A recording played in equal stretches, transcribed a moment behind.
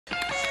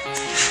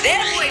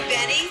That boy,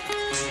 Benny.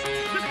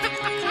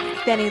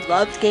 Benny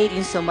loves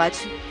skating so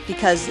much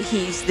because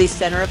he's the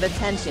center of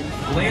attention.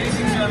 Ladies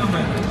and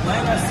gentlemen,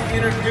 let us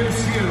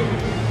introduce you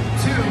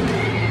to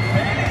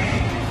Benny.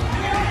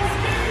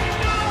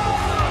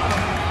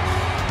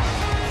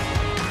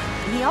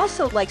 He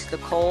also likes the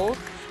cold,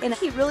 and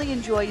he really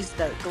enjoys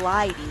the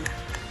gliding.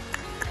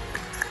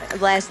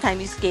 Last time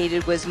he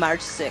skated was March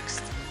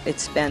 6th.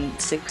 It's been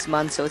 6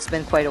 months, so it's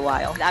been quite a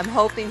while. I'm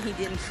hoping he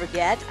didn't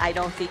forget. I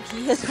don't think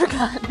he has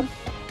forgotten.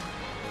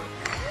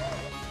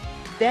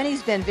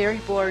 Benny's been very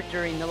bored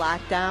during the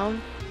lockdown.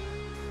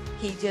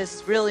 He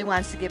just really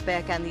wants to get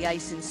back on the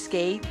ice and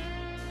skate.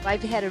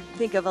 I've had to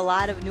think of a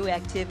lot of new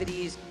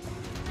activities,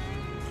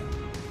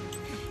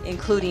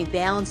 including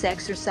balance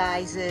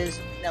exercises,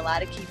 a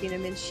lot of keeping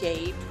him in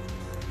shape,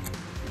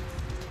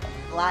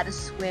 a lot of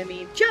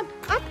swimming. Jump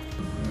up!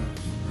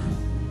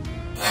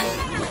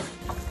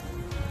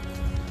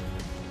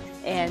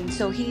 And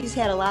so he's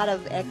had a lot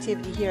of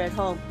activity here at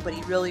home, but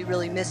he really,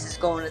 really misses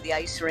going to the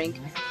ice rink.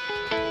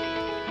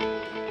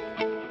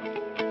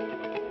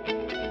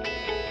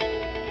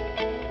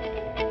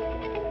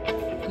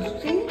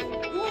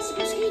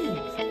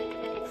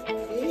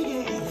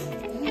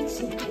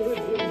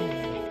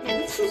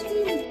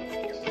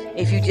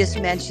 If you just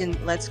mention,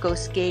 let's go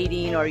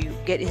skating, or you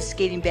get his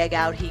skating bag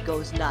out, he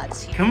goes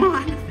nuts. Come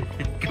on,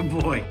 good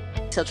boy.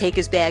 He'll take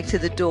his bag to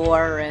the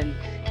door, and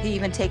he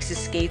even takes his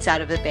skates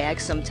out of the bag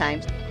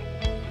sometimes.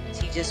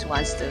 He just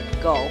wants to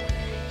go.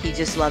 He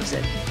just loves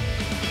it.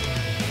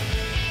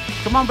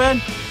 Come on, Ben.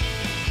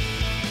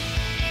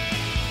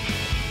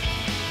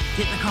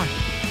 Get in the car.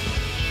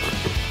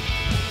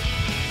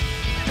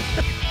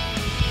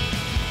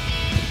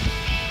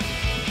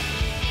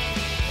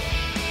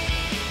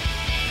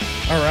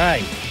 All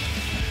right.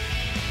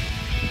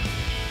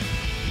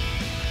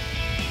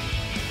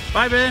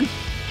 Bye, Ben.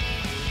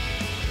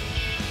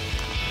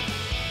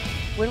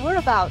 When we're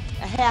about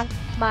a half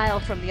mile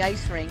from the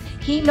ice rink,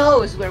 he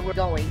knows where we're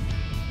going.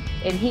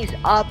 And he's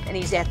up and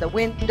he's at the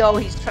window.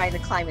 He's trying to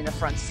climb in the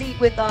front seat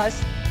with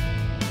us.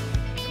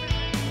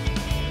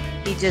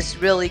 He just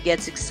really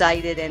gets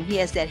excited, and he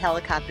has that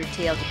helicopter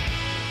tail.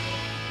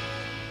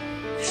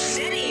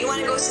 Benny, you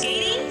want to go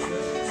skating?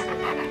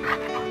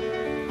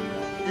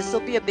 This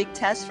will be a big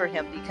test for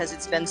him because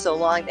it's been so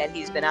long that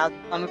he's been out.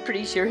 I'm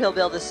pretty sure he'll be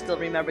able to still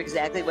remember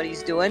exactly what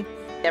he's doing.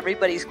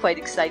 Everybody's quite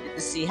excited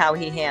to see how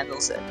he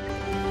handles it.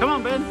 Come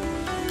on, Ben.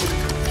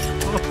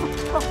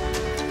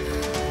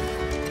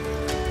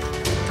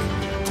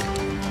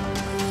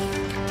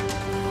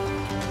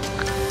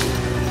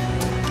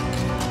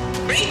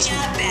 Great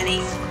job,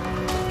 Benny.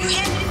 You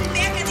happy to be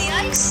back on the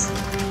ice?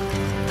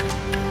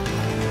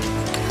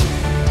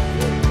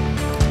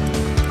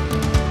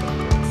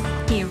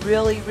 He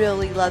really,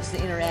 really loves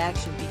the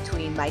interaction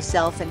between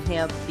myself and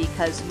him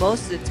because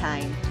most of the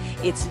time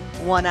it's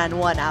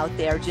one-on-one out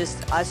there,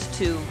 just us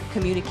two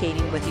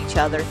communicating with each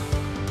other.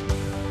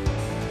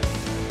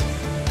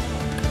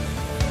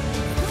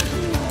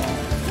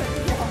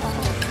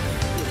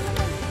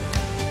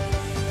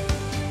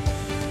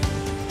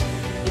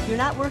 If you're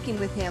not working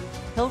with him,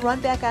 he'll run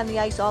back on the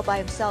ice all by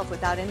himself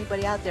without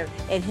anybody out there,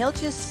 and he'll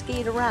just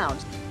skate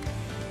around.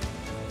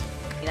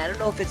 And I don't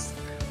know if it's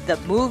the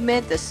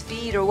movement, the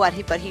speed, or what,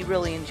 but he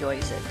really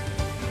enjoys it.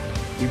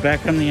 You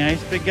back on the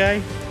ice, big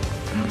guy?